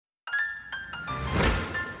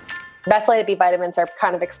Methylated B vitamins are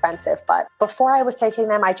kind of expensive, but before I was taking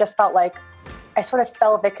them, I just felt like I sort of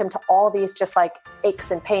fell victim to all these just like aches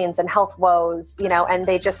and pains and health woes, and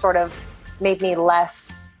they just sort of made me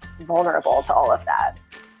less vulnerable to all of that.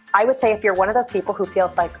 I would say if you're one of those people who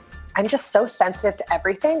feels like, I'm just so sensitive to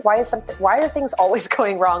everything, why are things always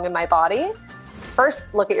going wrong in my body?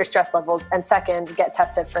 First, look at your stress levels, and second, get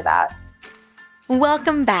tested for that.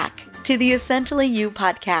 Welcome back to the Essentially You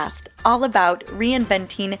podcast, all about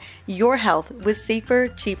reinventing your health with safer,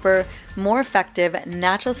 cheaper, more effective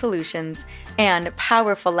natural solutions and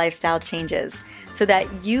powerful lifestyle changes so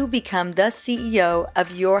that you become the CEO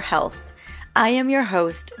of your health. I am your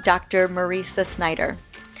host, Dr. Marisa Snyder.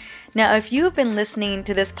 Now, if you've been listening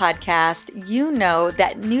to this podcast, you know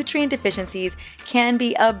that nutrient deficiencies can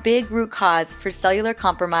be a big root cause for cellular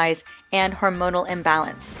compromise and hormonal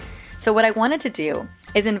imbalance. So what I wanted to do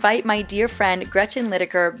is invite my dear friend Gretchen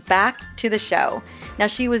Lideker back to the show. Now,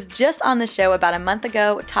 she was just on the show about a month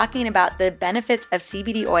ago talking about the benefits of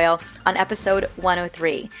CBD oil on episode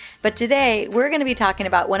 103. But today, we're going to be talking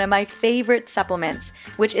about one of my favorite supplements,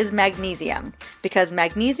 which is magnesium, because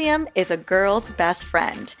magnesium is a girl's best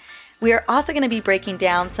friend. We are also going to be breaking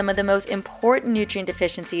down some of the most important nutrient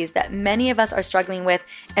deficiencies that many of us are struggling with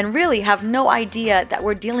and really have no idea that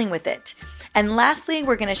we're dealing with it. And lastly,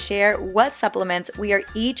 we're going to share what supplements we are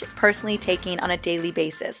each personally taking on a daily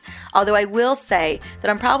basis. Although I will say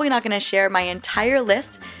that I'm probably not going to share my entire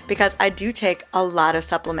list because I do take a lot of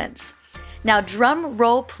supplements. Now, drum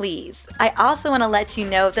roll, please. I also want to let you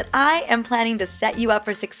know that I am planning to set you up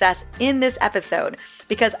for success in this episode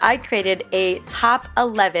because I created a top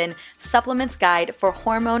 11 supplements guide for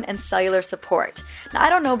hormone and cellular support. Now, I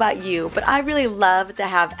don't know about you, but I really love to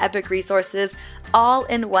have epic resources all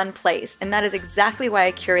in one place. And that is exactly why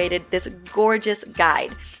I curated this gorgeous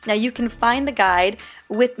guide. Now, you can find the guide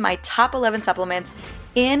with my top 11 supplements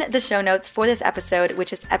in the show notes for this episode,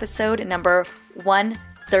 which is episode number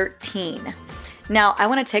 113. Now, I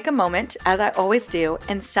want to take a moment, as I always do,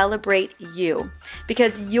 and celebrate you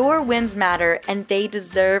because your wins matter and they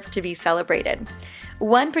deserve to be celebrated.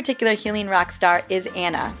 One particular healing rock star is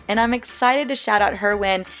Anna, and I'm excited to shout out her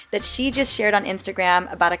win that she just shared on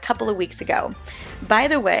Instagram about a couple of weeks ago. By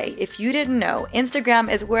the way, if you didn't know,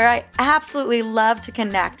 Instagram is where I absolutely love to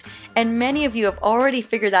connect, and many of you have already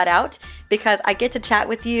figured that out because I get to chat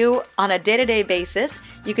with you on a day-to-day basis.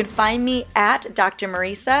 You can find me at Dr.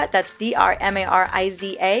 Marisa, that's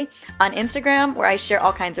DrMariza, on Instagram, where I share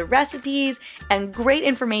all kinds of recipes and great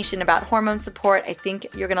information about hormone support. I think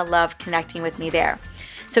you're going to love connecting with me there.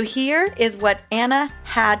 So here is what Anna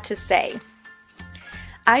had to say.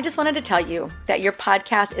 I just wanted to tell you that your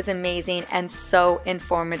podcast is amazing and so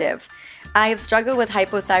informative. I have struggled with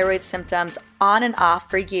hypothyroid symptoms on and off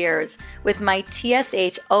for years, with my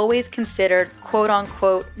TSH always considered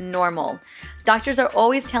quote-unquote normal. Doctors are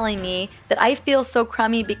always telling me that I feel so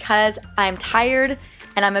crummy because I'm tired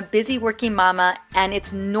and I'm a busy working mama and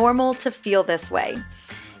it's normal to feel this way.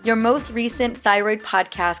 Your most recent thyroid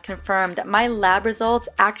podcast confirmed that my lab results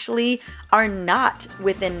actually are not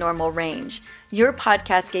within normal range. Your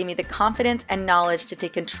podcast gave me the confidence and knowledge to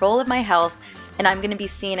take control of my health, and I'm going to be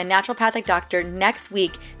seeing a naturopathic doctor next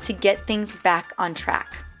week to get things back on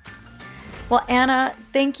track. Well, Anna,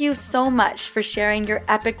 thank you so much for sharing your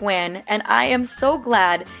epic win, and I am so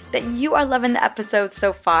glad that you are loving the episode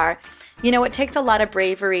so far. You know, it takes a lot of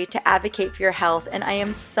bravery to advocate for your health, and I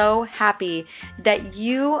am so happy that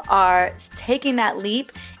you are taking that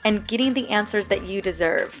leap and getting the answers that you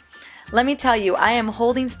deserve. Let me tell you, I am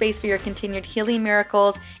holding space for your continued healing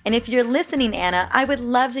miracles, and if you're listening, Anna, I would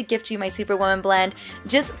love to gift you my Superwoman blend.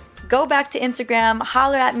 Just go back to Instagram,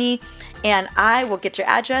 holler at me, and I will get your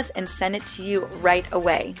address and send it to you right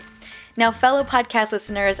away. Now, fellow podcast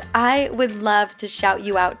listeners, I would love to shout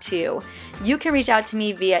you out too. You can reach out to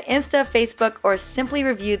me via Insta, Facebook, or simply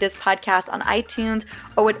review this podcast on iTunes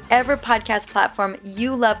or whatever podcast platform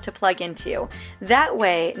you love to plug into. That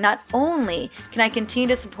way, not only can I continue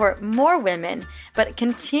to support more women, but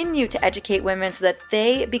continue to educate women so that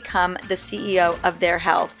they become the CEO of their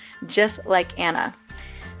health, just like Anna.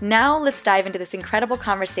 Now let's dive into this incredible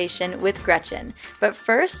conversation with Gretchen. But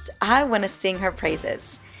first, I want to sing her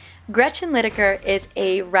praises. Gretchen Lideker is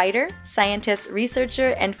a writer, scientist,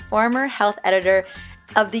 researcher, and former health editor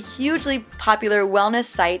of the hugely popular wellness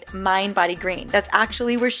site Mind Body Green. That's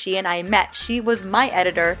actually where she and I met. She was my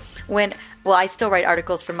editor I still write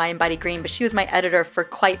articles for Mind Body Green, but she was my editor for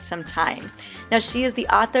quite some time. Now, she is the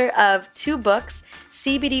author of 2 books,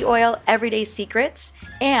 CBD Oil Everyday Secrets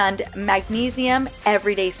and Magnesium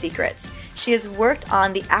Everyday Secrets. She has worked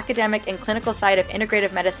on the academic and clinical side of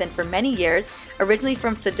integrative medicine for many years. Originally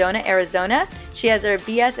from Sedona, Arizona, she has her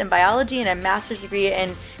BS in biology and a master's degree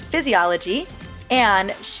in physiology.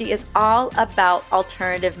 And she is all about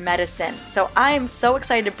alternative medicine. So I am so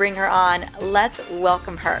excited to bring her on. Let's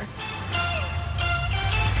welcome her.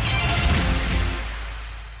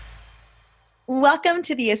 Welcome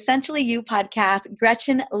to the Essentially You podcast,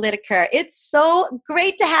 Gretchen Lideker. It's so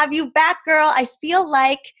great to have you back, girl. I feel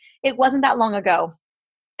like it wasn't that long ago.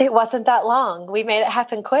 It wasn't that long. We made it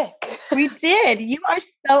happen quick. We did. You are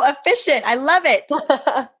so efficient. I love it.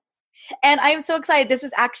 And I'm so excited. This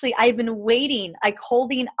is actually, I've been waiting, like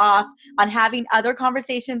holding off on having other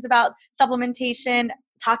conversations about supplementation,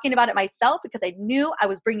 talking about it myself because I knew I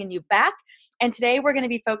was bringing you back. And today we're going to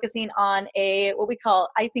be focusing on what we call,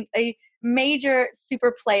 I think, a major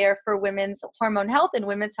super player for women's hormone health and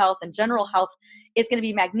women's health and general health is going to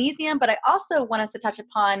be magnesium. But I also want us to touch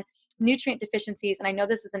upon nutrient deficiencies. And I know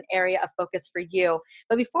this is an area of focus for you.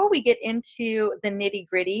 But before we get into the nitty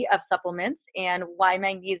gritty of supplements and why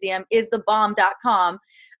magnesium is the bomb.com,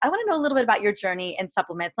 I want to know a little bit about your journey in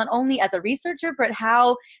supplements, not only as a researcher, but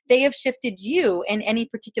how they have shifted you in any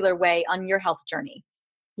particular way on your health journey.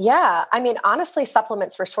 Yeah. I mean, honestly,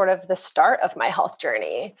 supplements were sort of the start of my health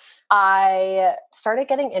journey. I started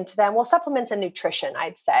getting into them. Well, supplements and nutrition,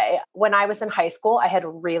 I'd say. When I was in high school, I had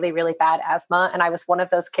really, really bad asthma. And I was one of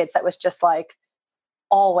those kids that was just like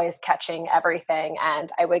always catching everything. And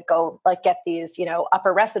I would go like get these,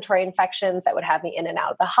 upper respiratory infections that would have me in and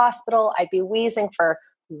out of the hospital. I'd be wheezing for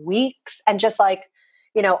weeks and just like,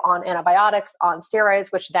 on antibiotics, on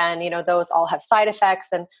steroids, which then, those all have side effects.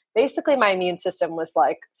 And basically my immune system was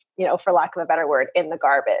like, for lack of a better word, in the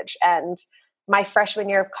garbage. And my freshman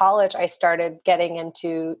year of college, I started getting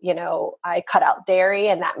into, I cut out dairy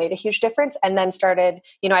and that made a huge difference. And then started,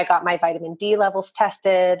 I got my vitamin D levels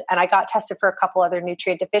tested and I got tested for a couple other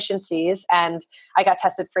nutrient deficiencies. And I got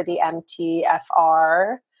tested for the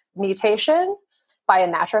MTFR mutation by a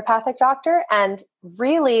naturopathic doctor. And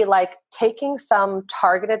really like taking some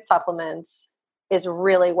targeted supplements is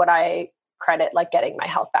really what I credit like getting my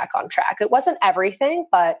health back on track. It wasn't everything,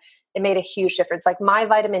 but it made a huge difference. Like my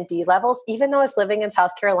vitamin D levels, even though I was living in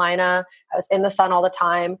South Carolina, I was in the sun all the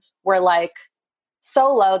time, were like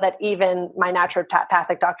so low that even my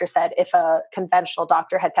naturopathic doctor said if a conventional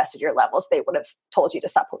doctor had tested your levels, they would have told you to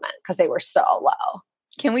supplement because they were so low.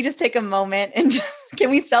 Can we just take a moment and can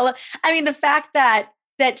we sell it? I mean, the fact that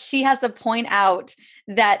she has to point out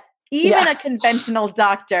that even a conventional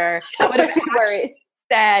doctor would have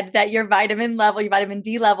said that your vitamin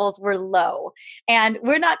D levels were low. And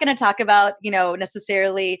we're not going to talk about,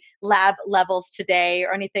 necessarily lab levels today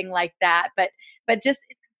or anything like that, but just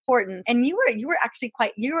it's important. And you were actually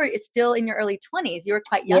you were still in your early 20s. You were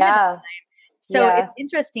quite young at the time. So it's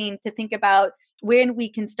interesting to think about when we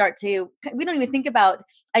can start to, we don't even think about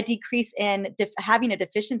a decrease in having a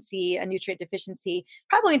nutrient deficiency,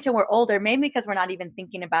 probably until we're older, maybe because we're not even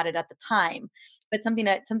thinking about it at the time. But something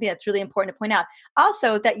that's really important to point out.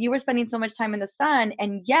 Also, that you were spending so much time in the sun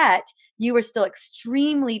and yet you were still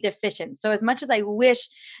extremely deficient. So as much as I wish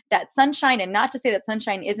that sunshine, and not to say that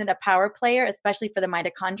sunshine isn't a power player, especially for the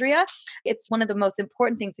mitochondria, it's one of the most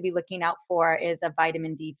important things to be looking out for is a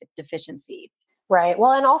vitamin D deficiency. Right.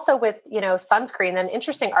 Well, and also with, sunscreen, an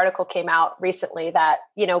interesting article came out recently that,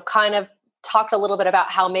 kind of talked a little bit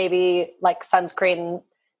about how maybe like sunscreen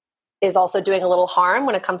is also doing a little harm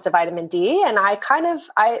when it comes to vitamin D. And I kind of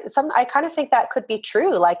think that could be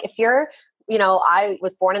true. Like if you're, I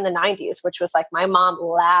was born in the 90s, which was like my mom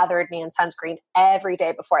lathered me in sunscreen every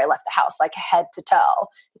day before I left the house, like head to toe,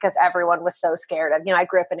 because everyone was so scared. And, I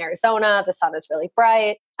grew up in Arizona. The sun is really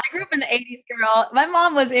bright. I grew up in the 80s, girl. My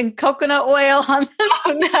mom was in coconut oil.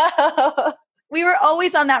 Oh, no. We were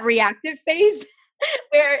always on that reactive phase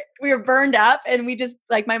where we were burned up and we just,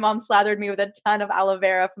 like my mom slathered me with a ton of aloe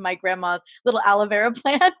vera from my grandma's little aloe vera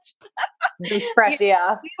plant. It's fresh,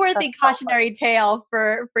 yeah. We were the cautionary tale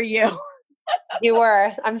for you. You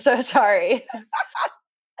were. I'm so sorry.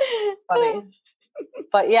 It's funny.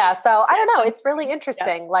 But yeah, so I don't know. It's really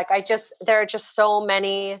interesting. Like there are just so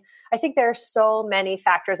many, I think there are so many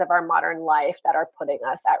factors of our modern life that are putting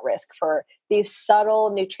us at risk for these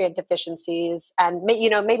subtle nutrient deficiencies. And,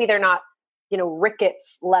 maybe they're not,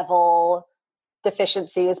 rickets level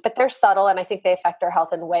deficiencies, but they're subtle. And I think they affect our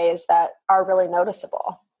health in ways that are really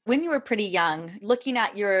noticeable. When you were pretty young, looking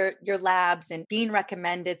at your labs and being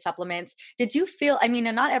recommended supplements, did you feel, and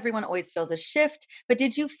not everyone always feels a shift, but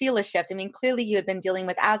did you feel a shift? Clearly you had been dealing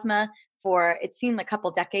with asthma for, it seemed like a couple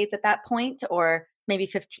decades at that point, or maybe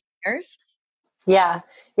 15 years. Yeah.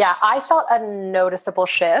 I felt a noticeable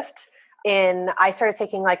shift. I started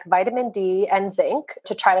taking like vitamin D and zinc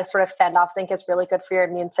to try to sort of fend off. Zinc is really good for your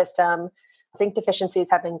immune system. Zinc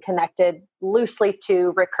deficiencies have been connected loosely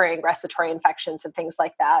to recurring respiratory infections and things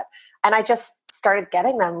like that. And I just started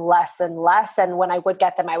getting them less and less. And when I would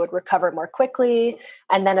get them, I would recover more quickly.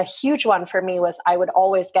 And then a huge one for me was I would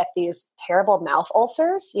always get these terrible mouth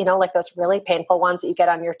ulcers, like those really painful ones that you get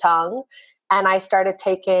on your tongue. And I started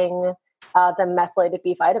taking the methylated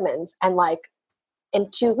B vitamins. And like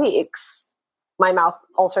in 2 weeks, my mouth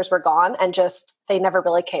ulcers were gone and just, they never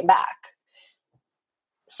really came back.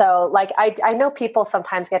 So like, I know people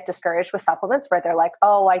sometimes get discouraged with supplements where they're like,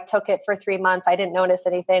 oh, I took it for 3 months. I didn't notice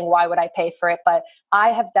anything. Why would I pay for it? But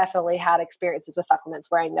I have definitely had experiences with supplements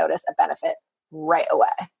where I notice a benefit right away.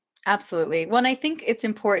 Absolutely. Well, and I think it's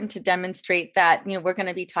important to demonstrate that, we're going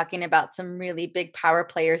to be talking about some really big power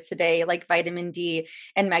players today, like vitamin D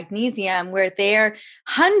and magnesium, where there are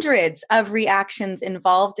hundreds of reactions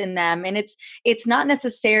involved in them. And it's not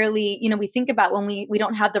necessarily, we think about when we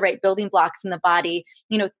don't have the right building blocks in the body,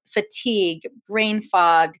 fatigue, brain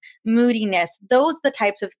fog, moodiness, those are the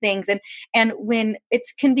types of things. And when it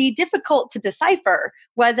can be difficult to decipher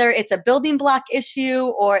whether it's a building block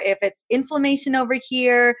issue or if it's inflammation over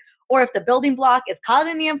here, or if the building block is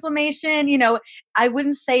causing the inflammation, I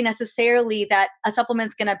wouldn't say necessarily that a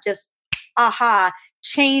supplement's going to just,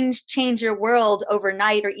 change your world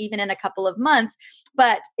overnight or even in a couple of months.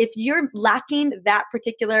 But if you're lacking that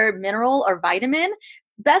particular mineral or vitamin,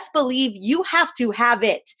 best believe you have to have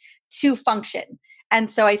it to function. And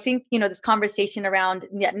so I think, this conversation around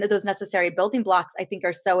those necessary building blocks, I think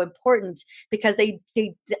are so important because they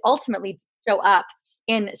ultimately show up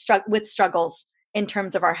with struggles in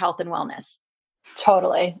terms of our health and wellness.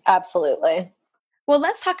 Totally. Absolutely. Well,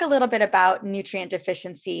 let's talk a little bit about nutrient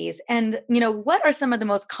deficiencies and, what are some of the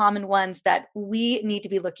most common ones that we need to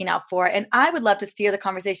be looking out for? And I would love to steer the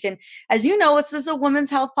conversation. As you know, this is a women's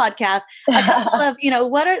health podcast. A couple of,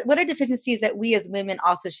 what are deficiencies that we as women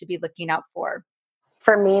also should be looking out for?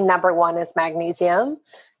 For me, number one is magnesium.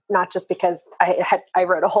 Not just because I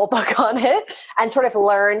wrote a whole book on it and sort of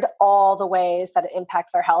learned all the ways that it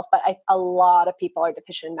impacts our health, but a lot of people are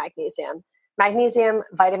deficient in magnesium. Magnesium,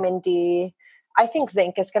 vitamin D. I think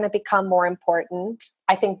zinc is going to become more important.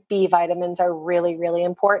 I think B vitamins are really, really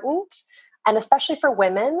important. And especially for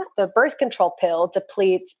women, the birth control pill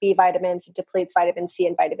depletes B vitamins, it depletes vitamin C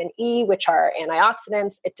and vitamin E, which are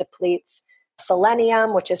antioxidants. It depletes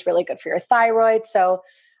selenium, which is really good for your thyroid. So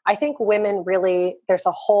I think women really, there's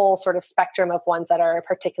a whole sort of spectrum of ones that are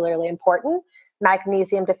particularly important.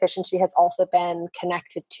 Magnesium deficiency has also been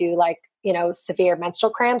connected to severe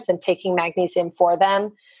menstrual cramps, and taking magnesium for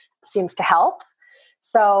them seems to help.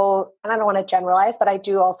 So, and I don't want to generalize, but I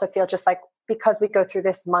do also feel just like because we go through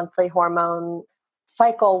this monthly hormone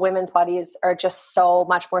cycle, women's bodies are just so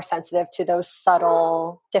much more sensitive to those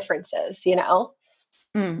subtle differences,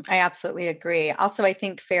 I absolutely agree. Also, I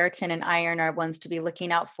think ferritin and iron are ones to be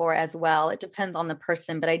looking out for as well. It depends on the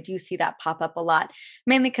person, but I do see that pop up a lot,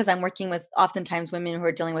 mainly because I'm working with oftentimes women who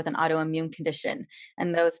are dealing with an autoimmune condition.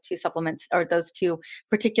 And those two supplements or those two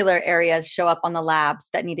particular areas show up on the labs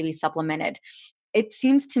that need to be supplemented. It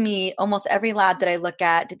seems to me almost every lab that I look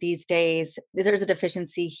at these days, there's a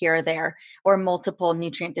deficiency here or there, or multiple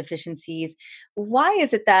nutrient deficiencies. Why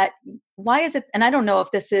is it, and I don't know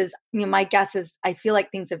if this is, my guess is I feel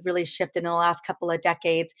like things have really shifted in the last couple of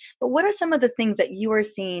decades, but what are some of the things that you are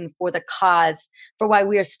seeing for the cause for why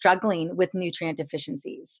we are struggling with nutrient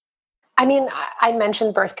deficiencies? I mean, I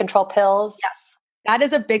mentioned birth control pills. Yes. That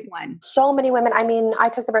is a big one. So many women. I mean, I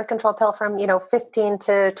took the birth control pill from, 15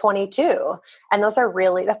 to 22. And that's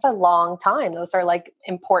a long time. Those are like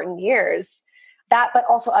important years. That, but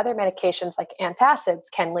also other medications like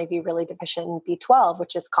antacids can leave you really deficient in B12,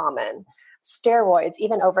 which is common. Steroids,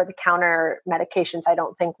 even over-the-counter medications, I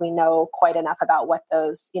don't think we know quite enough about what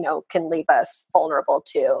those, can leave us vulnerable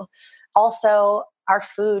to. Also, our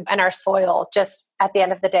food and our soil just at the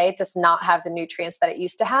end of the day does not have the nutrients that it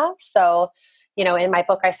used to have. So, in my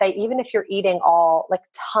book, I say, even if you're eating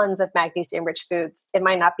tons of magnesium rich foods, it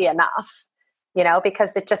might not be enough,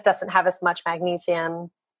 because it just doesn't have as much magnesium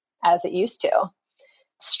as it used to.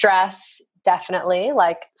 Stress, definitely,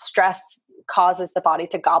 stress causes the body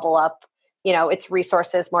to gobble up, its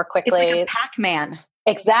resources more quickly. It's like a Pac-Man.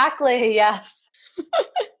 Exactly. Yes.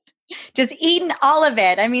 Just eating all of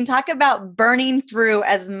it. I mean, talk about burning through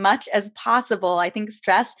as much as possible. I think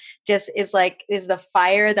stress just is the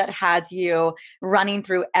fire that has you running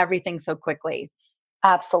through everything so quickly.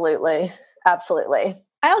 Absolutely. Absolutely.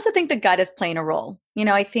 I also think the gut is playing a role.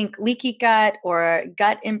 I think leaky gut or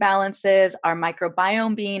gut imbalances, our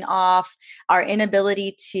microbiome being off, our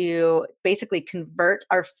inability to basically convert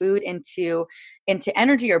our food into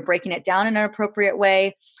energy or breaking it down in an appropriate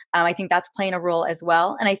way. I think that's playing a role as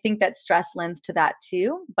well. And I think that stress lends to that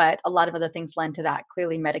too, but a lot of other things lend to that.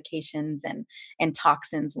 Clearly medications and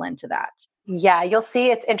toxins lend to that. Yeah, you'll see,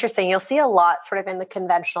 it's interesting. You'll see a lot sort of in the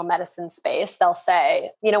conventional medicine space. They'll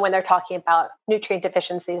say, when they're talking about nutrient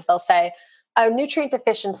deficiencies, they'll say, a nutrient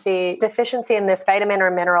deficiency in this vitamin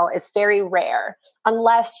or mineral is very rare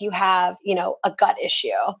unless you have, a gut issue.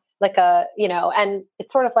 And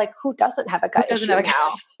it's sort of like, who doesn't have a gut issue now?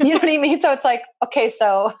 You know what I mean? So it's like, okay,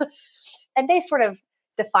 so, and they sort of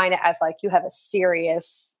define it as like, you have a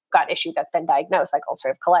serious gut issue that's been diagnosed, like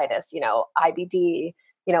ulcerative colitis, IBD,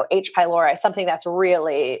 H. pylori, something that's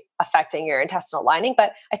really affecting your intestinal lining.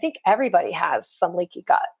 But I think everybody has some leaky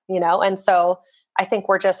gut, and so I think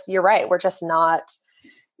you're right. We're just not,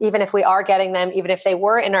 even if we are getting them, even if they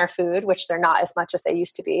were in our food, which they're not as much as they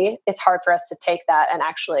used to be, it's hard for us to take that and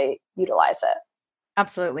actually utilize it.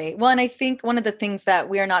 Absolutely. Well, and I think one of the things that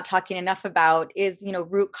we are not talking enough about is,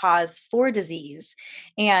 root cause for disease.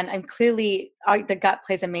 And I'm clearly, the gut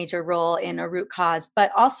plays a major role in a root cause, but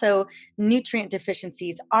also nutrient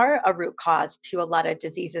deficiencies are a root cause to a lot of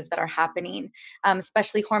diseases that are happening,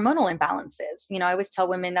 especially hormonal imbalances. I always tell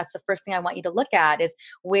women that's the first thing I want you to look at is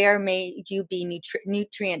where may you be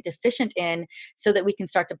nutrient deficient in so that we can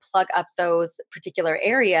start to plug up those particular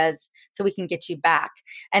areas so we can get you back.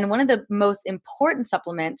 And one of the most important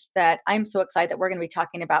supplements that I'm so excited that we're going to be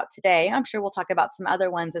talking about today. I'm sure we'll talk about some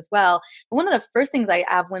other ones as well. But one of the first things I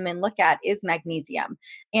have women look at is magnesium.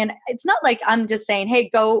 And it's not like I'm just saying, hey,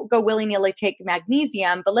 go willy-nilly take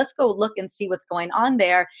magnesium, but let's go look and see what's going on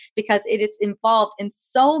there because it is involved in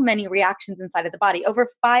so many reactions inside of the body, over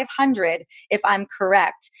 500, if I'm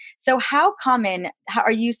correct. So how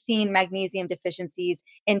are you seeing magnesium deficiencies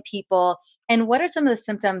in people? And what are some of the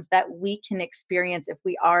symptoms that we can experience if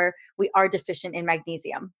we are deficient in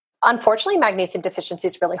magnesium? Unfortunately, magnesium deficiency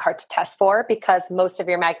is really hard to test for because most of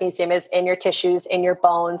your magnesium is in your tissues, in your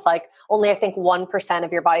bones. Like only, I think 1%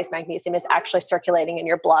 of your body's magnesium is actually circulating in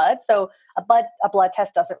your blood. So a blood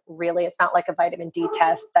test it's not like a vitamin D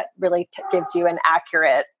test that really gives you an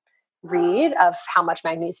accurate read of how much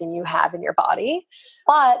magnesium you have in your body.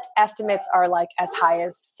 But estimates are like as high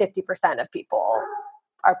as 50% of people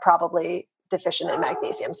are probably deficient in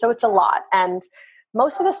magnesium. So it's a lot. And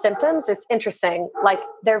most of the symptoms, it's interesting, like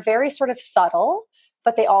they're very sort of subtle,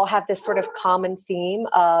 but they all have this sort of common theme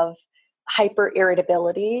of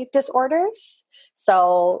hyperirritability disorders.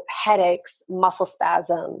 So headaches, muscle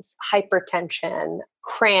spasms, hypertension,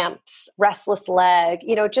 cramps, restless leg,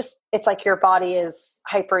 it's like your body is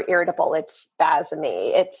hyper irritable. It's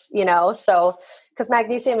spasmy. It's, so because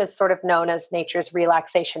magnesium is sort of known as nature's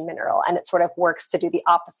relaxation mineral, and it sort of works to do the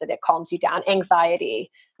opposite. It calms you down, anxiety,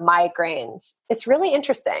 migraines. It's really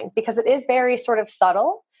interesting because it is very sort of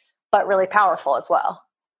subtle, but really powerful as well.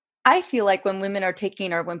 I feel like when women are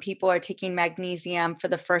taking or when people are taking magnesium for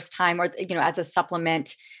the first time or, as a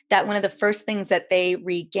supplement, that one of the first things that they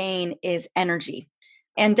regain is energy.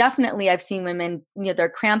 And definitely I've seen women, their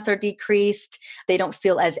cramps are decreased. They don't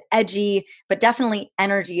feel as edgy, but definitely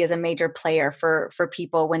energy is a major player for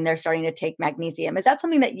people when they're starting to take magnesium. Is that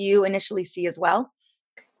something that you initially see as well?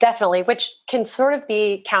 Definitely, which can sort of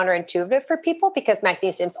be counterintuitive for people because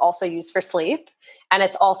magnesium is also used for sleep and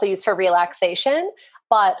it's also used for relaxation.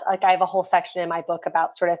 But like I have a whole section in my book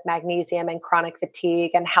about sort of magnesium and chronic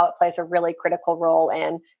fatigue and how it plays a really critical role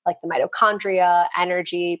in like the mitochondria,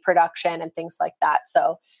 energy production, and things like that.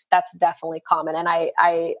 So that's definitely common. And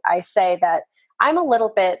I say that I'm a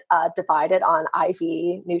little bit divided on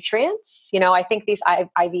IV nutrients. I think these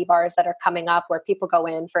IV bars that are coming up where people go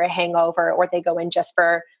in for a hangover or they go in just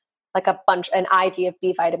for like an IV of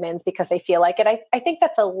B vitamins because they feel like it. I think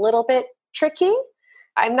that's a little bit tricky.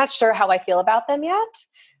 I'm not sure how I feel about them yet.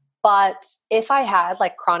 But if I had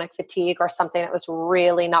like chronic fatigue or something that was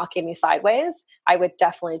really knocking me sideways, I would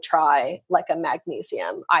definitely try like a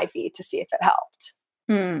magnesium IV to see if it helped.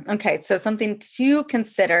 Okay. So something to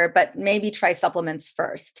consider, but maybe try supplements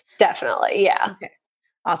first. Definitely. Yeah. Okay.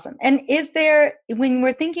 Awesome. And is there, when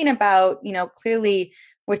we're thinking about, clearly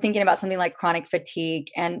we're thinking about something like chronic fatigue,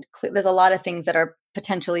 and there's a lot of things that are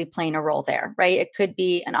potentially playing a role there, right? It could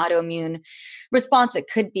be an autoimmune response. It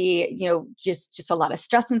could be, just a lot of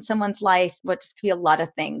stress in someone's life, but just could be a lot of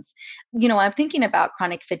things. I'm thinking about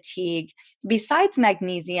chronic fatigue. Besides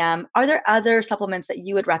magnesium, are there other supplements that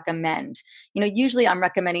you would recommend? Usually I'm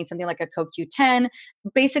recommending something like a CoQ10,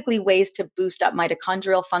 basically ways to boost up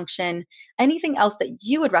mitochondrial function. Anything else that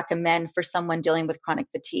you would recommend for someone dealing with chronic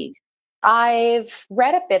fatigue? I've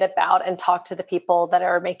read a bit about and talked to the people that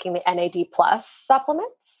are making the NAD plus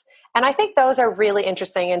supplements. And I think those are really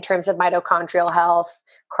interesting in terms of mitochondrial health,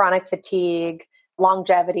 chronic fatigue,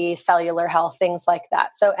 longevity, cellular health, things like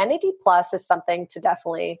that. So NAD plus is something to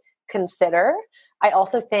definitely consider. I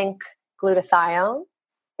also think glutathione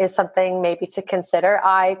is something maybe to consider.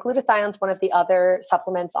 Glutathione is one of the other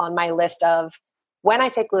supplements on my list of when I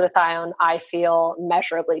take glutathione, I feel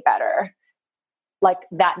measurably better, like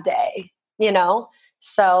that day,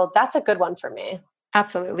 So that's a good one for me.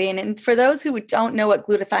 Absolutely. And for those who don't know what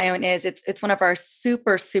glutathione is, it's one of our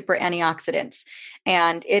super, super antioxidants.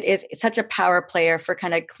 And it is such a power player for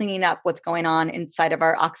kind of cleaning up what's going on inside of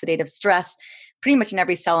our oxidative stress, pretty much in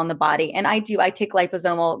every cell in the body. And I take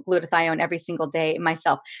liposomal glutathione every single day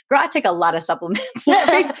myself. Girl, I take a lot of supplements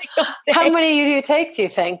every single day. How many do you take, do you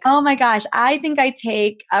think? Oh my gosh. I think I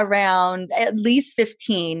take around at least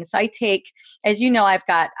 15. So I take, as you know, I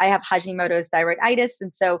have Hashimoto's thyroiditis.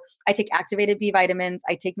 And so I take activated B vitamins.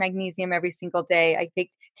 I take magnesium every single day. I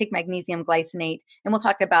take magnesium glycinate. And we'll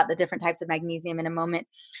talk about the different types of magnesium in a moment.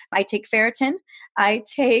 I take ferritin. I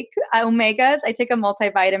take omegas. I take a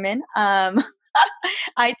multivitamin.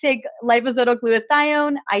 I take liposomal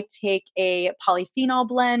glutathione. I take a polyphenol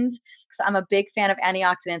blend because I'm a big fan of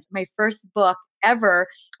antioxidants. My first book ever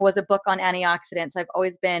was a book on antioxidants. I've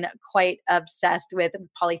always been quite obsessed with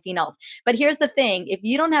polyphenols. But here's the thing. If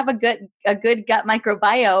you don't have a good gut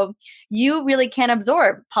microbiome, you really can't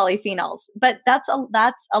absorb polyphenols. But that's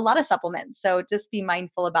a lot of supplements. So just be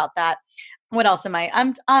mindful about that. What else am I?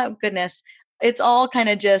 Oh goodness. It's all kind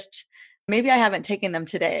of just, maybe I haven't taken them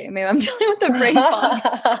today. Maybe I'm dealing with a brain fog.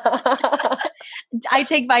 I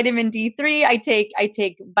take vitamin D3. I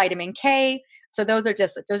take vitamin K. So those are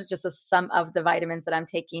just some of the vitamins that I'm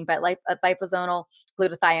taking. But liposomal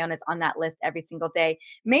glutathione is on that list every single day,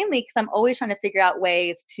 mainly because I'm always trying to figure out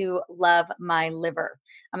ways to love my liver.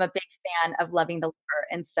 I'm a big fan of loving the liver.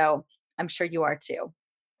 And so I'm sure you are too.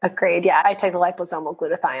 Agreed. Yeah, I take the liposomal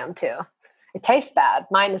glutathione too. It tastes bad.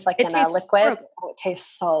 Mine is like in a liquid. Horrible. Oh, it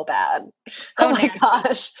tastes so bad. Oh my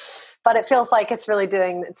gosh. But it feels like it's really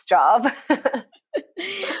doing its job.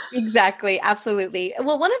 Exactly. Absolutely.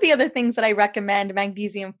 Well, one of the other things that I recommend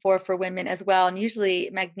magnesium for women as well, and usually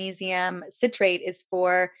magnesium citrate is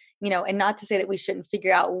for, and not to say that we shouldn't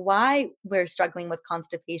figure out why we're struggling with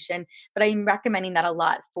constipation, but I'm recommending that a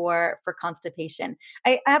lot for constipation.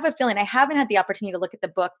 I have a feeling I haven't had the opportunity to look at the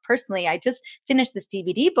book personally. I just finished the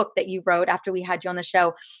CBD book that you wrote after we had you on the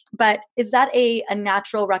show, but is that a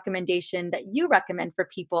natural recommendation that you recommend for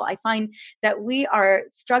people? I find that we are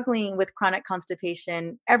struggling with chronic constipation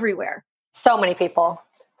everywhere. So many people,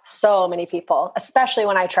 especially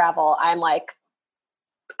when I travel, I'm like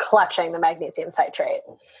clutching the magnesium citrate.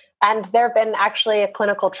 And there have been actually a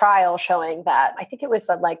clinical trial showing that, I think it was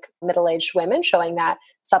like middle-aged women showing that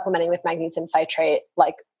supplementing with magnesium citrate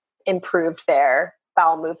like improved their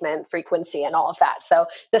bowel movement frequency and all of that. So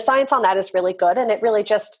the science on that is really good. And it really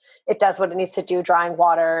it does what it needs to do, drawing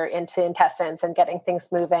water into intestines and getting things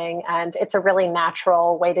moving. And it's a really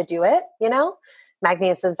natural way to do it.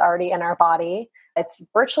 Magnesium's already in our body. It's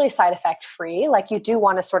virtually side effect free. Like you do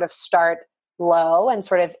want to sort of start low and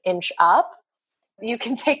sort of inch up. You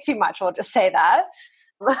can take too much. We'll just say that.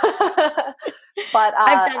 But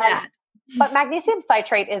I've done that. But magnesium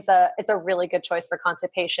citrate is a really good choice for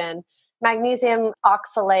constipation. Magnesium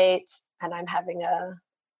oxalate, and I'm having a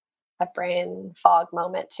brain fog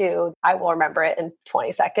moment too. I will remember it in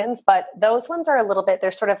 20 seconds, but those ones are they're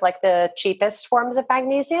sort of like the cheapest forms of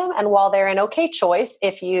magnesium. And while they're an okay choice,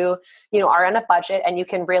 if you are on a budget and you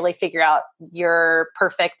can really figure out your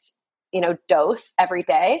perfect, dose every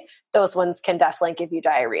day, those ones can definitely give you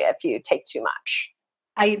diarrhea if you take too much.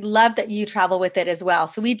 I love that you travel with it as well.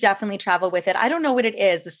 So we definitely travel with it. I don't know what it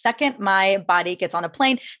is. The second my body gets on a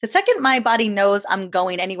plane, the second my body knows I'm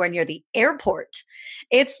going anywhere near the airport,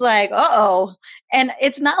 it's like, uh-oh. And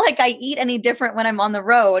it's not like I eat any different when I'm on the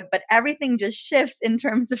road, but everything just shifts in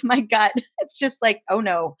terms of my gut. It's just like, oh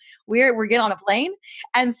no, we're getting on a plane.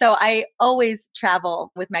 And so I always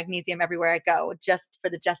travel with magnesium everywhere I go, just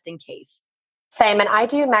in case. Same. And I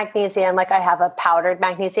do magnesium, like I have a powdered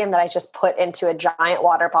magnesium that I just put into a giant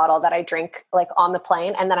water bottle that I drink like on the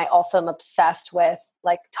plane. And then I also am obsessed with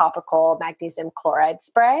like topical magnesium chloride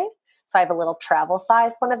spray. So I have a little travel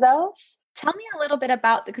size one of those. Tell me a little bit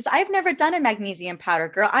about, because I've never done a magnesium powder,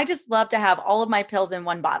 girl. I just love to have all of my pills in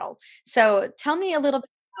one bottle. So tell me a little bit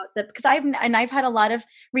about the, because I've had a lot of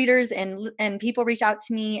readers and people reach out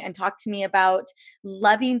to me and talk to me about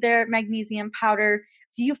loving their magnesium powder.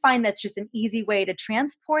 Do you find that's just an easy way to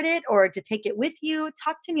transport it or to take it with you?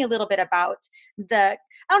 Talk to me a little bit about I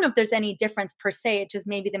don't know if there's any difference per se. It's just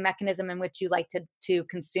maybe the mechanism in which you like to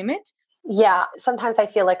consume it. Yeah. Sometimes I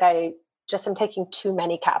feel like I just am taking too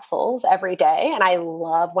many capsules every day. And I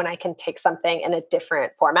love when I can take something in a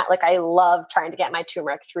different format. Like I love trying to get my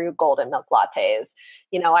turmeric through golden milk lattes.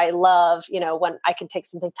 I love, when I can take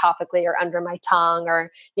something topically or under my tongue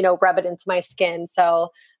or, rub it into my skin.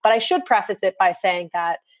 So, but I should preface it by saying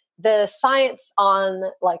that the science on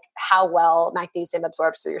like how well magnesium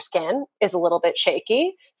absorbs through your skin is a little bit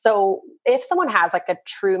shaky. So if someone has like a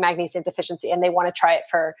true magnesium deficiency and they want to try it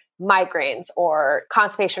for migraines or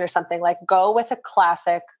constipation or something, like go with a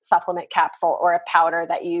classic supplement capsule or a powder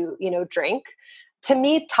that you drink. To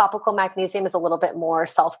me, topical magnesium is a little bit more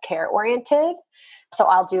self-care oriented. So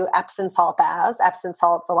I'll do Epsom salt baths. Epsom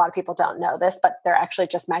salts, a lot of people don't know this, but they're actually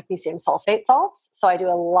just magnesium sulfate salts. So I do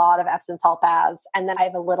a lot of Epsom salt baths. And then I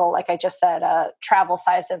have a little, like I just said, a travel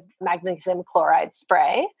size of magnesium chloride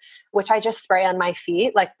spray, which I just spray on my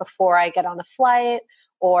feet, like before I get on a flight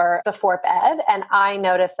or before bed. And I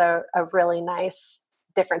notice a really nice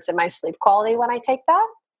difference in my sleep quality when I take that.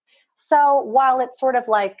 So while it's sort of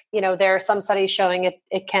like, there are some studies showing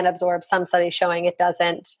it can absorb, some studies showing it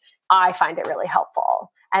doesn't, I find it really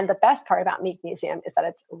helpful. And the best part about magnesium is that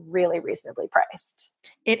it's really reasonably priced.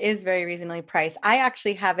 It is very reasonably priced. I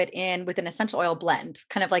actually have it in with an essential oil blend,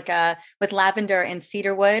 kind of like with lavender and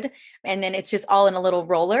cedarwood. And then it's just all in a little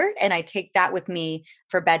roller. And I take that with me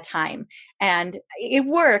for bedtime. And it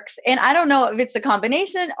works. And I don't know if it's a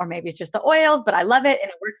combination or maybe it's just the oils, but I love it and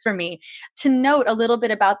it works for me. To note a little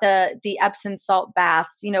bit about the Epsom salt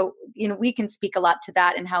baths, we can speak a lot to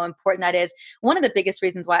that and how important that is. One of the biggest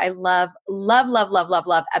reasons why I love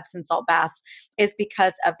Epsom salt baths is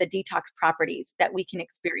because of the detox properties that we can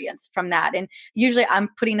experience from that. And usually I'm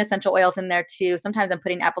putting essential oils in there too. Sometimes I'm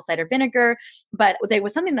putting apple cider vinegar, but there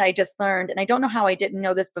was something that I just learned, and I don't know how I didn't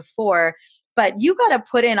know this before, but you got to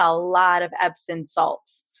put in a lot of Epsom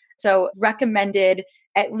salts. So recommended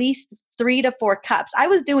at least 3 to 4 cups. I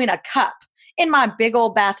was doing a cup in my big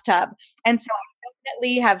old bathtub. And so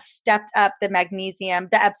definitely have stepped up the magnesium,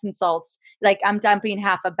 the Epsom salts. Like I'm dumping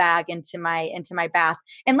half a bag into my bath.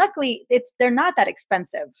 And luckily they're not that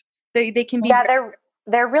expensive. They can be. Yeah,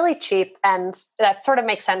 they're really cheap. And that sort of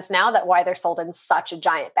makes sense now that why they're sold in such a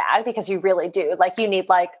giant bag, because you really do. Like you need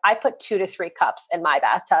I put 2 to 3 cups in my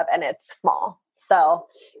bathtub and it's small. So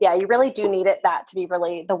yeah, you really do need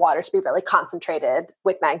the water to be really concentrated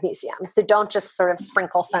with magnesium. So don't just sort of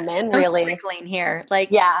sprinkle some in. No really sprinkling here.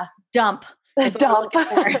 Dump. Dump.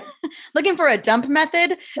 Looking for a dump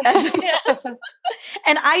method.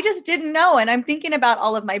 And I just didn't know. And I'm thinking about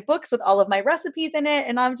all of my books with all of my recipes in it.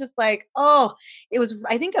 And I'm just like, it was,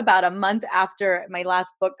 I think about a month after my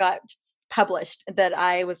last book got published that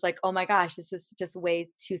I was like, oh my gosh, this is just way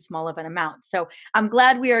too small of an amount. So I'm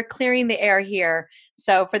glad we are clearing the air here.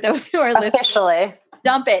 So for those who are listening,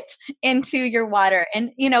 dump it into your water.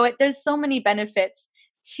 And there's so many benefits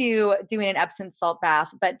to doing an Epsom salt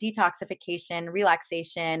bath, but detoxification,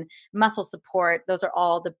 relaxation, muscle support, those are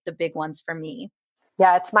all the big ones for me.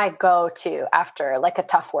 Yeah, it's my go-to after like a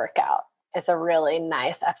tough workout. It's a really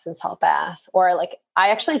nice Epsom salt bath. Or I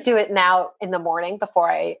actually do it now in the morning before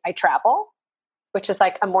I travel, which is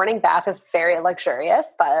like a morning bath is very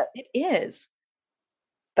luxurious, but it is.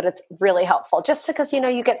 But it's really helpful just because,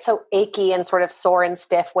 you get so achy and sort of sore and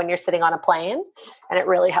stiff when you're sitting on a plane, and it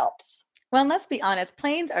really helps. Well, and let's be honest,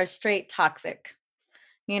 planes are straight toxic.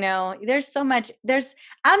 There's so much,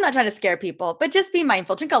 I'm not trying to scare people, but just be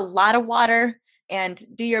mindful, drink a lot of water and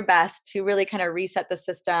do your best to really kind of reset the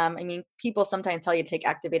system. I mean, people sometimes tell you to take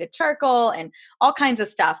activated charcoal and all kinds of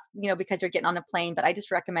stuff, because you're getting on a plane, but I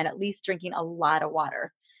just recommend at least drinking a lot of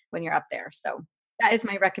water when you're up there. So that is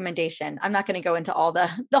my recommendation. I'm not going to go into all the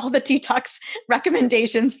detox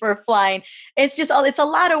recommendations for flying. It's a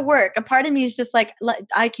lot of work. A part of me is just like,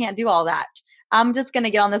 I can't do all that. I'm just going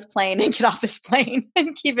to get on this plane and get off this plane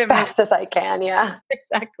and keep it fast as I can. Yeah,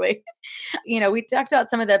 exactly. We talked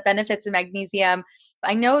about some of the benefits of magnesium.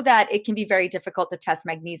 I know that it can be very difficult to test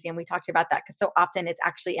magnesium. We talked about that because so often it's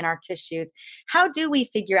actually in our tissues. How do we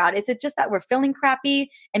figure out? Is it just that we're feeling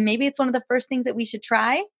crappy and maybe it's one of the first things that we should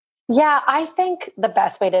try? Yeah, I think the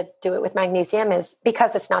best way to do it with magnesium is,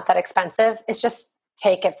 because it's not that expensive, is just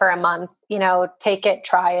take it for a month, take it,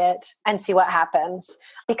 try it, and see what happens.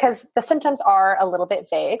 Because the symptoms are a little bit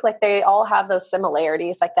vague. Like they all have those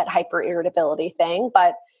similarities, like that hyperirritability thing.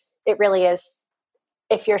 But it really is,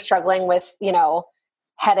 if you're struggling with,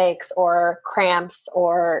 headaches or cramps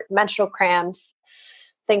or menstrual cramps,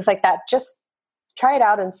 things like that, just try it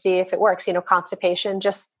out and see if it works. Constipation,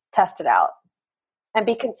 just test it out and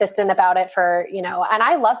be consistent about it for, and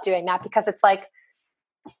I love doing that because it's like,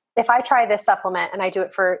 if I try this supplement and I do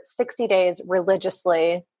it for 60 days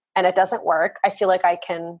religiously and it doesn't work, I feel like I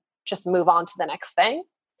can just move on to the next thing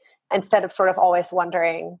instead of sort of always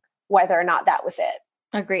wondering whether or not that was it.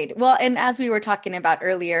 Agreed. Well, and as we were talking about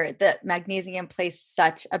earlier, the magnesium plays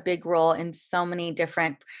such a big role in so many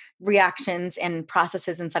different reactions and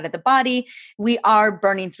processes inside of the body. We are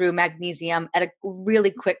burning through magnesium at a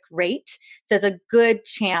really quick rate. There's a good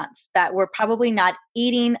chance that we're probably not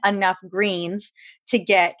eating enough greens to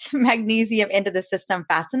get magnesium into the system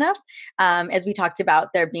fast enough. As we talked about,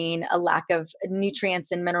 there being a lack of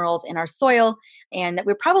nutrients and minerals in our soil, and that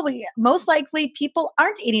we're probably, most likely, people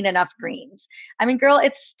aren't eating enough greens. I mean, girl,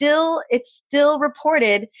 it's still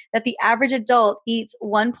reported that the average adult eats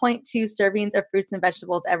 1.2 servings of fruits and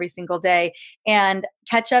vegetables every single day, and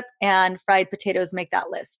ketchup and fried potatoes make that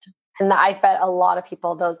list. And I bet a lot of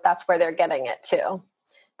people, that's where they're getting it too.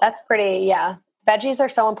 That's pretty, yeah. Veggies are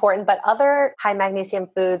so important, but other high magnesium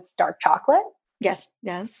foods, dark chocolate. Yes.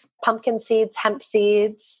 Pumpkin seeds, hemp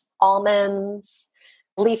seeds, almonds,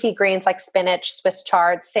 leafy greens like spinach, Swiss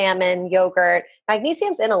chard, salmon, yogurt.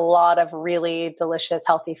 Magnesium's in a lot of really delicious,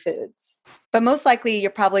 healthy foods. But most likely you're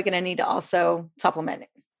probably going to need to also supplement it.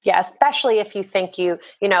 Yeah, especially if you think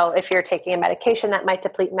if you're taking a medication that might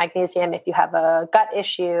deplete magnesium, if you have a gut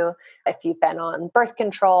issue, if you've been on birth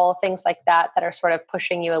control, things like that are sort of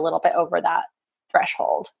pushing you a little bit over that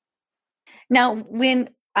threshold. Now,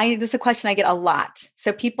 this is a question I get a lot.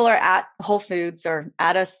 So people are at Whole Foods or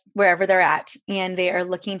at us, wherever they're at, and they are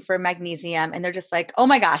looking for magnesium, and they're just like, oh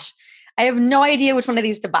my gosh, I have no idea which one of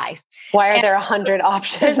these to buy. Why are there 100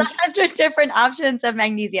 options? There's 100 different options of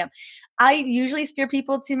magnesium. I usually steer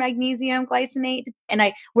people to magnesium glycinate,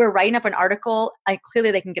 and we're writing up an article.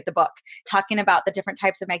 Clearly they can get the book talking about the different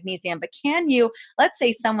types of magnesium, but let's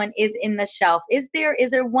say someone is in the shelf. Is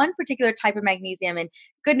there one particular type of magnesium, and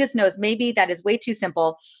goodness knows, maybe that is way too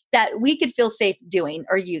simple, that we could feel safe doing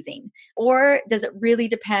or using? Or does it really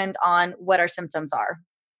depend on what our symptoms are?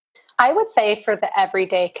 I would say for the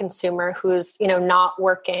everyday consumer who's, not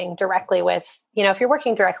working directly with, if you're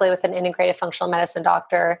working directly with an integrated functional medicine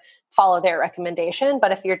doctor, follow their recommendation.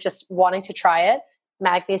 But if you're just wanting to try it,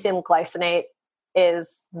 magnesium glycinate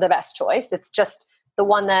is the best choice. It's just the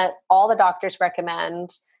one that all the doctors recommend.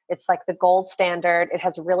 It's like the gold standard. It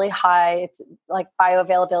has really high, it's like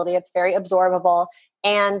bioavailability. It's very absorbable.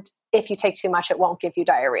 And if you take too much, it won't give you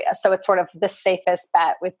diarrhea. So it's sort of the safest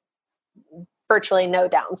bet with virtually no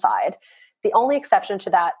downside. The only exception to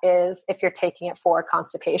that is if you're taking it for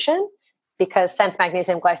constipation, because since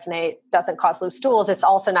magnesium glycinate doesn't cause loose stools, it's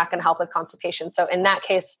also not going to help with constipation. So in that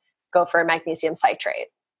case, go for a magnesium citrate.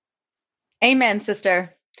 Amen,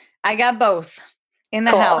 sister. I got both in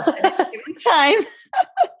the house at the same time.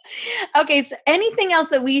 Okay. So anything else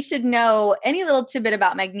that we should know, any little tidbit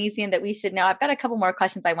about magnesium that we should know? I've got a couple more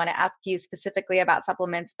questions I want to ask you specifically about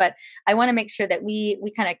supplements, but I want to make sure that we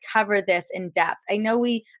kind of cover this in depth. I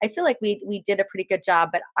feel like we did a pretty good job,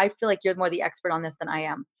 but I feel like you're more the expert on this than I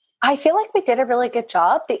am. I feel like we did a really good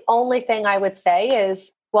job. The only thing I would say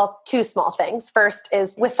is, two small things. First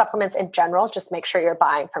is with supplements in general, just make sure you're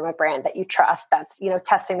buying from a brand that you trust, that's,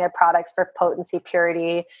 testing their products for potency,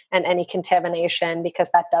 purity, and any contamination, because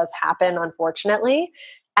that does happen, unfortunately.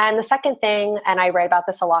 And the second thing, and I write about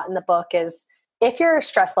this a lot in the book, is if your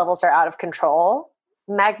stress levels are out of control,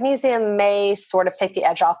 magnesium may sort of take the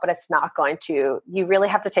edge off, but it's not going to. You really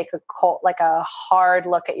have to take a hard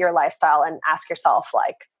look at your lifestyle and ask yourself,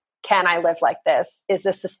 can I live like this? Is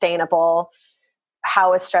this sustainable?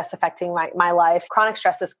 How is stress affecting my life? Chronic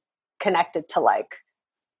stress is connected to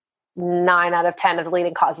 9 out of 10 of the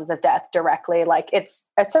leading causes of death directly. It's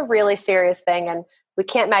a really serious thing, and we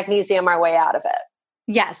can't magnesium our way out of it.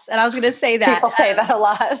 Yes. And I was going to say that. People say that a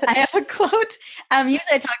lot. I have a quote. Usually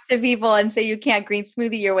I talk to people and say you can't green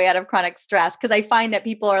smoothie your way out of chronic stress, because I find that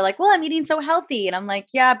people are like, well, I'm eating so healthy. And I'm like,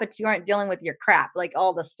 yeah, but you aren't dealing with your crap,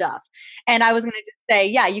 all the stuff. And I was going to just say,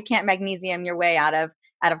 yeah, you can't magnesium your way out of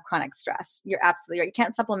chronic stress. You're absolutely right. You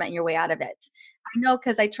can't supplement your way out of it. I know,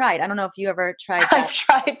 because I tried. I don't know if you ever tried that. I've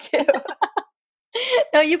tried too.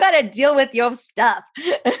 No, you got to deal with your stuff.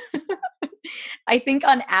 I think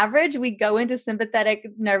on average, we go into sympathetic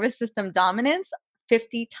nervous system dominance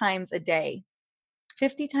 50 times a day.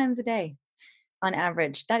 50 times a day. on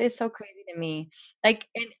average. That is so crazy to me. Like,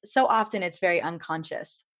 and so often it's very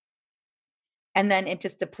unconscious. And then it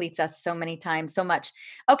just depletes us so many times, so much.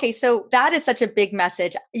 Okay, so that is such a big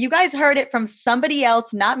message. You guys heard it from somebody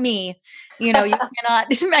else, not me. You know, you cannot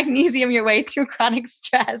magnesium your way through chronic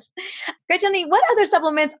stress. Gretchen, what other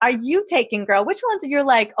supplements are you taking, girl? Which ones are you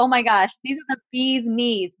like, oh my gosh, these are the bee's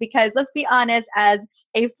knees? Because let's be honest, as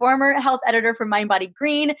a former health editor for Mind Body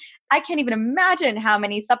Green, I can't even imagine how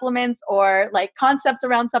many supplements or like concepts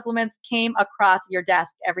around supplements came across your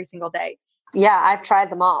desk every single day. Yeah, I've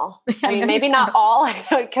tried them all. I mean, maybe not all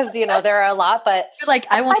because, there are a lot, but you're like,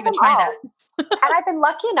 I won't even try that. And I've been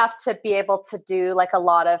lucky enough to be able to do like a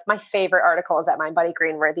lot of my favorite articles at Mind Body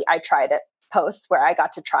Green were the I tried it posts where I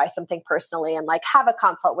got to try something personally and like have a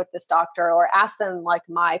consult with this doctor or ask them like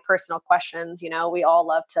my personal questions. We all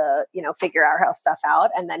love to, figure our stuff out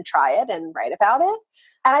and then try it and write about it.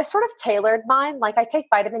 And I've sort of tailored mine. Like I take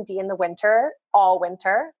vitamin D in the winter, all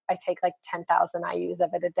winter. I take like 10,000 IUs of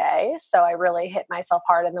it a day. So I really hit myself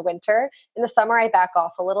hard in the winter. In the summer, I back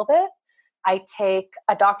off a little bit. I take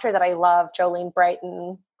a doctor that I love, Jolene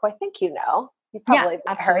Brighton, who I think you know. You probably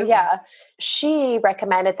met her. Yeah. She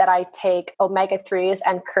recommended that I take omega-3s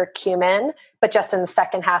and curcumin, but just in the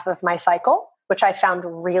second half of my cycle, which I found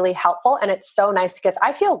really helpful. And it's so nice because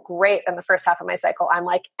I feel great in the first half of my cycle. I'm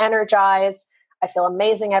like energized. I feel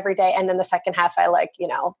amazing every day. And then the second half, I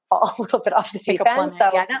fall a little bit off the deep end. So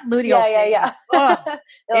that luteal yeah. Oh,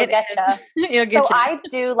 It'll get you. It'll get you. I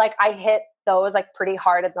do I hit those pretty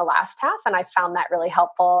hard in the last half. And I found that really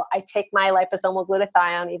helpful. I take my liposomal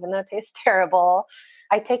glutathione, even though it tastes terrible.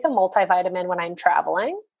 I take a multivitamin when I'm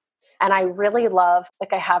traveling. And I really love,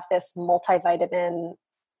 I have this multivitamin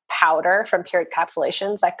powder from Pure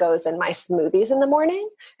Encapsulations that goes in my smoothies in the morning.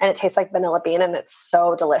 And it tastes like vanilla bean and it's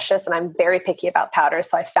so delicious. And I'm very picky about powders.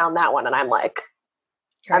 So I found that one and I'm like,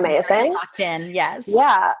 amazing. Locked in. Yes.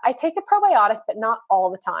 Yeah. I take a probiotic, but not all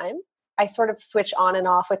the time. I sort of switch on and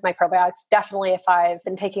off with my probiotics. Definitely if I've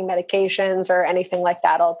been taking medications or anything like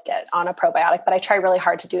that, I'll get on a probiotic, but I try really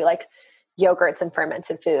hard to do yogurts and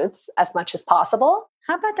fermented foods as much as possible.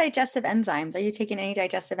 How about digestive enzymes? Are you taking any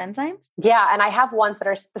digestive enzymes? Yeah. And I have ones that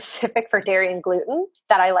are specific for dairy and gluten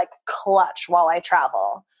that I clutch while I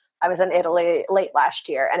travel. I was in Italy late last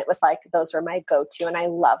year and it was those were my go-to and I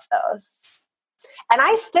love those. And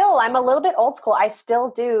I'm a little bit old school. I still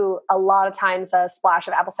do a lot of times a splash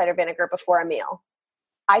of apple cider vinegar before a meal.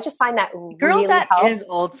 I just find that really that helps. Is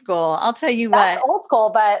old school. I'll tell you That's old school,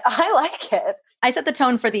 but I like it. I set the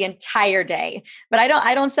tone for the entire day, but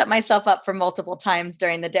I don't set myself up for multiple times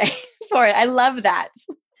during the day for it. I love that.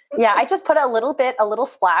 Yeah. I just put a little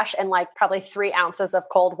splash and probably 3 ounces of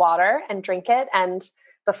cold water and drink it. And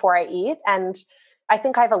before I eat, and I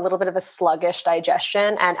think I have a little bit of a sluggish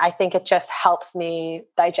digestion and I think it just helps me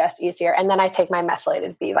digest easier. And then I take my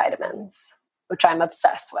methylated B vitamins, which I'm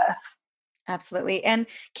obsessed with. Absolutely. And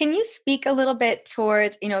can you speak a little bit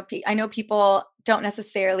towards, I know people don't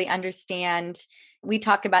necessarily understand. We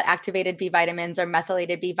talk about activated B vitamins or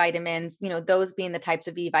methylated B vitamins, those being the types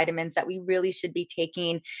of B vitamins that we really should be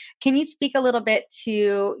taking. Can you speak a little bit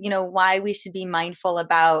to, why we should be mindful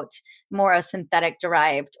about more a synthetic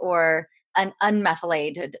derived or an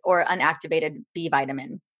unmethylated or unactivated B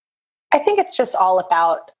vitamin? I think it's just all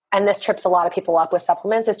about, and this trips a lot of people up with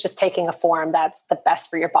supplements, is just taking a form that's the best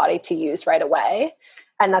for your body to use right away.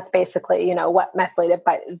 And that's basically, what methylated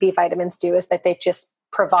B vitamins do is that they just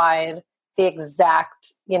provide the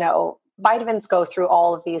exact, vitamins go through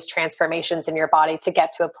all of these transformations in your body to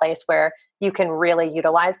get to a place where you can really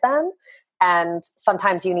utilize them. And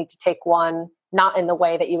sometimes you need to take one, not in the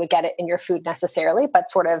way that you would get it in your food necessarily, but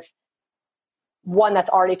sort of one that's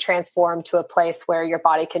already transformed to a place where your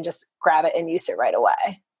body can just grab it and use it right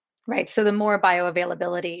away. Right. So the more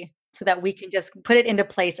bioavailability so that we can just put it into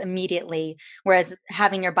place immediately, whereas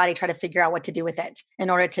having your body try to figure out what to do with it in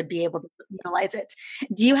order to be able to utilize it.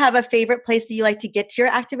 Do you have a favorite place that you like to get your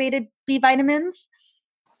activated B vitamins?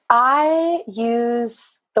 I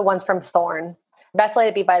use the ones from Thorne.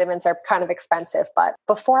 Methylated B vitamins are kind of expensive, but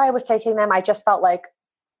before I was taking them, I just felt like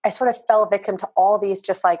I sort of fell victim to all these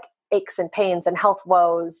just aches and pains and health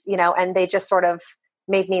woes, and they just sort of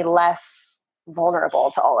made me less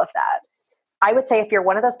vulnerable to all of that. I would say if you're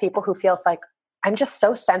one of those people who feels like I'm just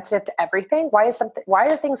so sensitive to everything, why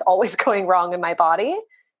are things always going wrong in my body?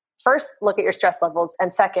 First, look at your stress levels,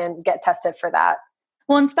 and second, get tested for that.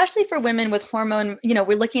 Well, and especially for women with hormone,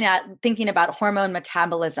 we're thinking about hormone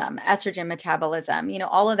metabolism, estrogen metabolism,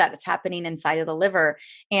 all of that is happening inside of the liver.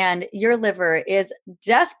 And your liver is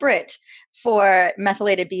desperate for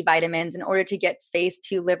methylated B vitamins in order to get phase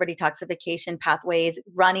 2 liver detoxification pathways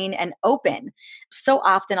running and open. So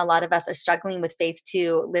often, a lot of us are struggling with phase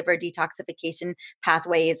 2 liver detoxification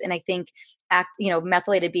pathways. And I think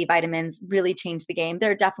methylated B vitamins really change the game.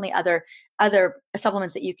 There are definitely other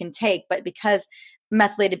supplements that you can take, but because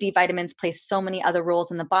methylated B vitamins play so many other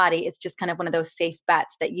roles in the body, it's just kind of one of those safe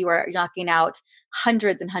bets that you are knocking out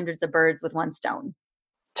hundreds and hundreds of birds with one stone.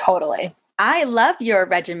 Totally. I love your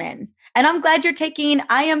regimen, and I'm glad you're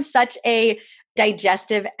I am such a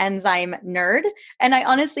digestive enzyme nerd. And I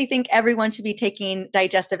honestly think everyone should be taking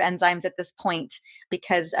digestive enzymes at this point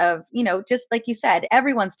because of, just like you said,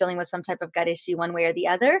 everyone's dealing with some type of gut issue one way or the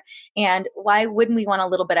other. And why wouldn't we want a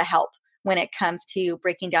little bit of help when it comes to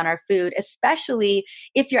breaking down our food, especially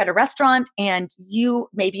if you're at a restaurant and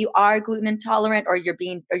maybe you are gluten intolerant or you're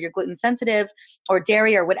gluten sensitive or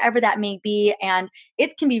dairy or whatever that may be. And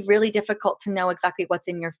it can be really difficult to know exactly what's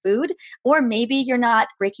in your food, or maybe you're not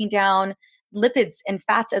breaking down lipids and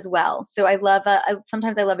fats as well. So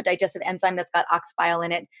sometimes I love a digestive enzyme that's got ox bile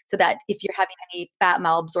in it, so that if you're having any fat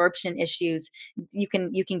malabsorption issues, you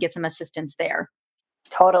can get some assistance there.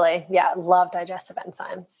 Totally. Yeah. Love digestive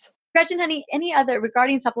enzymes. Gretchen, honey, any other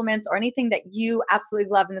regarding supplements or anything that you absolutely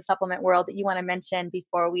love in the supplement world that you want to mention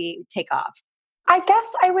before we take off? I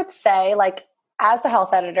guess I would say, as the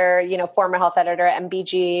health editor, former health editor at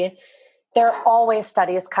MBG, there are always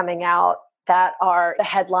studies coming out that are the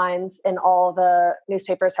headlines in all the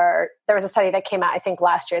newspapers. There was a study that came out, I think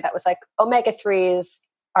last year, that was like, omega-3s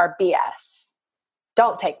are BS.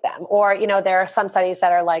 Don't take them. Or, there are some studies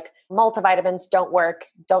that are like, multivitamins don't work.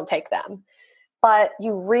 Don't take them. But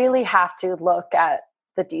you really have to look at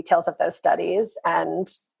the details of those studies. And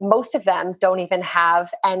most of them don't even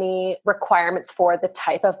have any requirements for the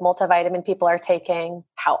type of multivitamin people are taking,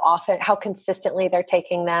 how often, how consistently they're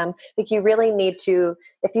taking them. You really need to,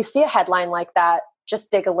 if you see a headline like that, just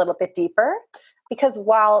dig a little bit deeper. Because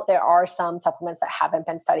while there are some supplements that haven't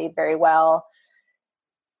been studied very well,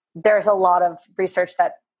 there's a lot of research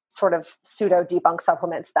that sort of pseudo debunk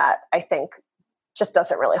supplements that I think just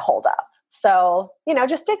doesn't really hold up. So,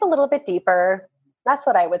 just dig a little bit deeper. That's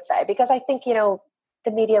what I would say, because I think,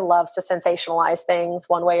 the media loves to sensationalize things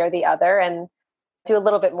one way or the other, and do a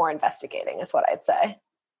little bit more investigating is what I'd say.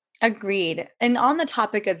 Agreed. And on the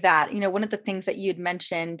topic of that, one of the things that you'd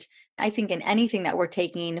mentioned, I think in anything that we're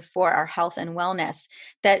taking for our health and wellness,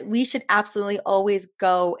 that we should absolutely always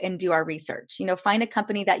go and do our research. Find a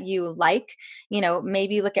company that you like,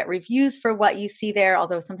 maybe look at reviews for what you see there,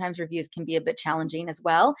 although sometimes reviews can be a bit challenging as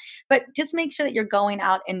well. But just make sure that you're going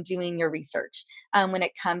out and doing your research when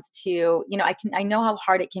it comes to, I know how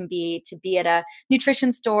hard it can be to be at a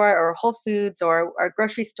nutrition store or Whole Foods or a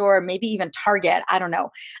grocery store, maybe even Target, I don't know,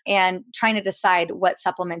 and trying to decide what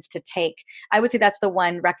supplements to take. I would say that's the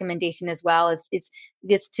one recommendation as well,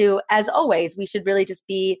 is to, as always, we should really just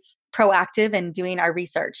be proactive in doing our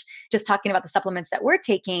research. Just talking about the supplements that we're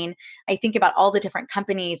taking, I think about all the different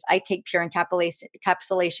companies. I take Pure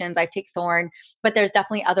Encapsulations, I take Thorne, but there's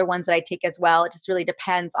definitely other ones that I take as well. It just really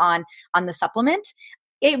depends on the supplement.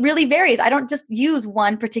 It really varies. I don't just use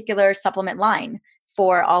one particular supplement line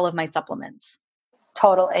for all of my supplements.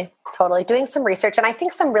 Totally. Doing some research. And I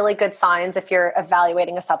think some really good signs if you're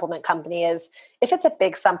evaluating a supplement company is, if it's a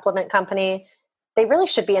big supplement company, they really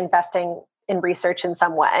should be investing in research in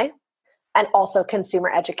some way, and also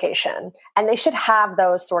consumer education. And they should have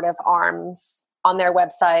those sort of arms on their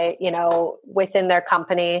website, within their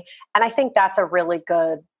company. And I think that's a really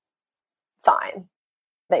good sign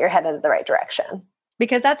that you're headed in the right direction.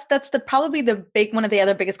 Because that's probably one of the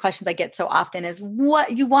other biggest questions I get so often is,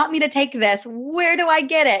 what, you want me to take this? Where do I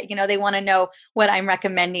get it? They want to know what I'm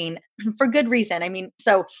recommending for good reason.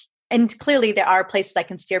 And clearly there are places I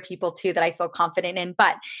can steer people to that I feel confident in.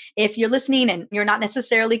 But if you're listening and you're not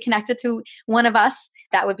necessarily connected to one of us,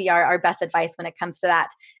 that would be our best advice when it comes to that.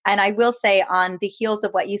 And I will say, on the heels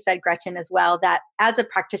of what you said, Gretchen, as well, that as a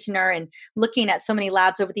practitioner and looking at so many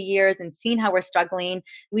labs over the years and seeing how we're struggling,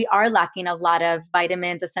 we are lacking a lot of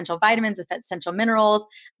vitamins, essential minerals,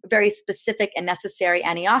 very specific and necessary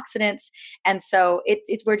antioxidants. And so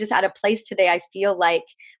we're just at a place today, I feel like,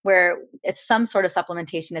 where it's some sort of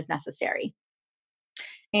supplementation is necessary.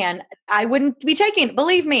 And I wouldn't be taking,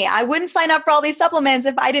 believe me, I wouldn't sign up for all these supplements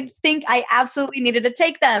if I didn't think I absolutely needed to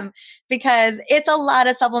take them, because it's a lot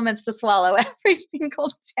of supplements to swallow every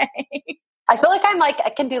single day. I feel like I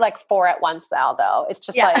can do like 4 at once now, though. It's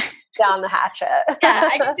just like down the hatchet. Yeah,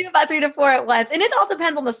 I can do about 3 to 4 at once. And it all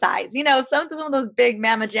depends on the size. Some of those big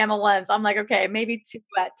Mama Jamma ones, I'm like, okay, maybe 2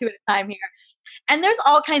 at a time here. And there's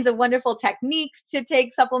all kinds of wonderful techniques to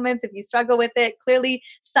take supplements if you struggle with it. Clearly,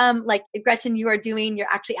 some like Gretchen, you are doing,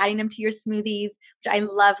 you're actually adding them to your smoothies, which I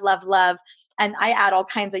love, love, love. And I add all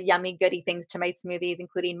kinds of yummy, goody things to my smoothies,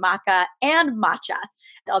 including maca and matcha.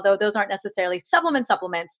 Although those aren't necessarily supplements,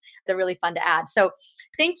 they're really fun to add. So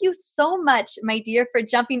thank you so much, my dear, for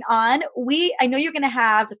jumping on. I know you're going to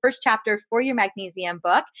have the first chapter for your magnesium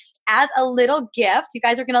book as a little gift. You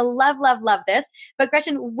guys are going to love, love, love this. But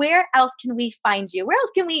Gretchen, where else can we find you? Where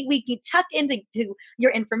else can we can tuck into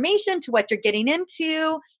your information, to what you're getting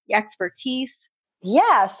into, your expertise?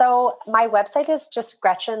 Yeah. So my website is just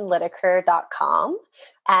GretchenLideker.com.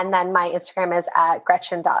 And then my Instagram is at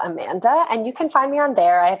Gretchen.Amanda. And you can find me on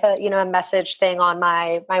there. I have a message thing on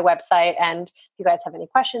my website. And if you guys have any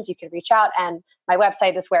questions, you can reach out. And my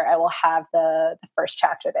website is where I will have the first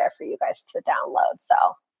chapter there for you guys to download. So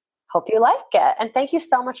hope you like it. And thank you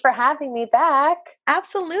so much for having me back.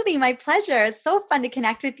 Absolutely. My pleasure. It's so fun to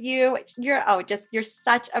connect with you. You're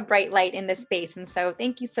such a bright light in this space. And so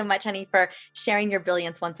thank you so much, honey, for sharing your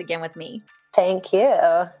brilliance once again with me. Thank you.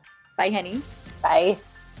 Bye, honey. Bye.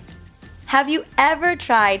 Have you ever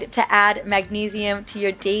tried to add magnesium to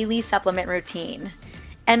your daily supplement routine?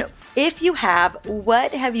 And if you have,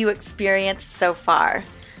 what have you experienced so far?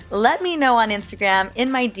 Let me know on Instagram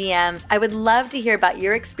in my DMs. I would love to hear about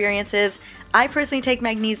your experiences. I personally take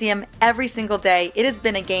magnesium every single day. It has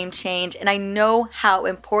been a game change, and I know how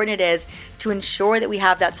important it is to ensure that we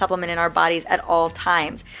have that supplement in our bodies at all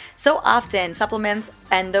times. So often, supplements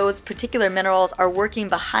and those particular minerals are working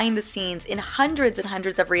behind the scenes in hundreds and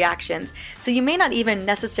hundreds of reactions. So you may not even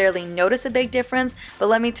necessarily notice a big difference, but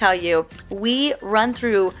let me tell you, we run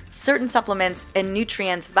through certain supplements and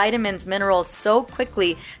nutrients, vitamins, minerals so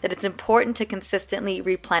quickly that it's important to consistently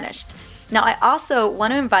replenish. Now, I also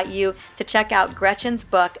want to invite you to check out Gretchen's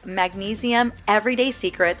book, Magnesium Everyday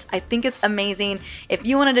Secrets. I think it's amazing. If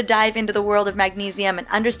you wanted to dive into the world of magnesium and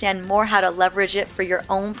understand more how to leverage it for your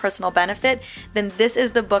own personal benefit, then this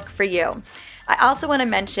is the book for you. I also want to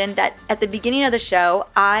mention that at the beginning of the show,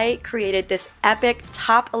 I created this epic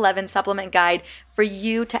top 11 supplement guide for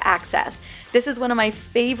you to access. This is one of my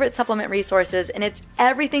favorite supplement resources, and it's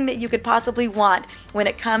everything that you could possibly want when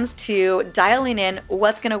it comes to dialing in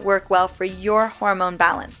what's going to work well for your hormone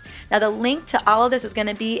balance. Now, the link to all of this is going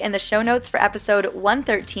to be in the show notes for episode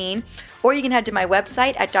 113, or you can head to my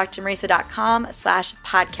website at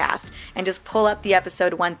drmariza.com/podcast and just pull up the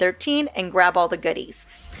episode 113 and grab all the goodies.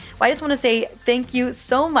 Well, I just want to say thank you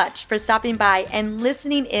so much for stopping by and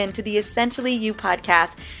listening in to the Essentially You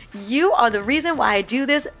podcast. You are the reason why I do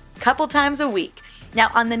this a couple times a week.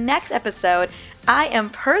 Now, on the next episode, I am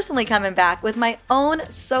personally coming back with my own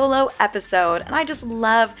solo episode, and I just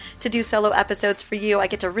love to do solo episodes for you. I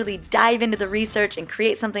get to really dive into the research and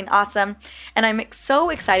create something awesome, and I'm so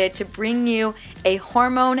excited to bring you a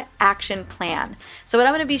hormone action plan. So what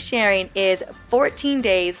I'm going to be sharing is 14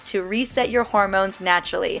 days to reset your hormones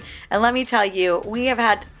naturally. And let me tell you, we have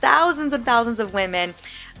had thousands and thousands of women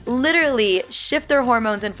literally shift their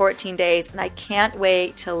hormones in 14 days, and I can't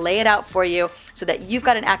wait to lay it out for you so that you've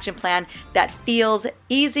got an action plan that feels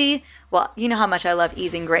easy. Well, you know how much I love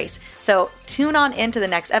ease and grace. So tune on into the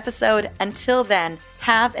next episode. Until then,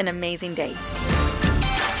 have an amazing day.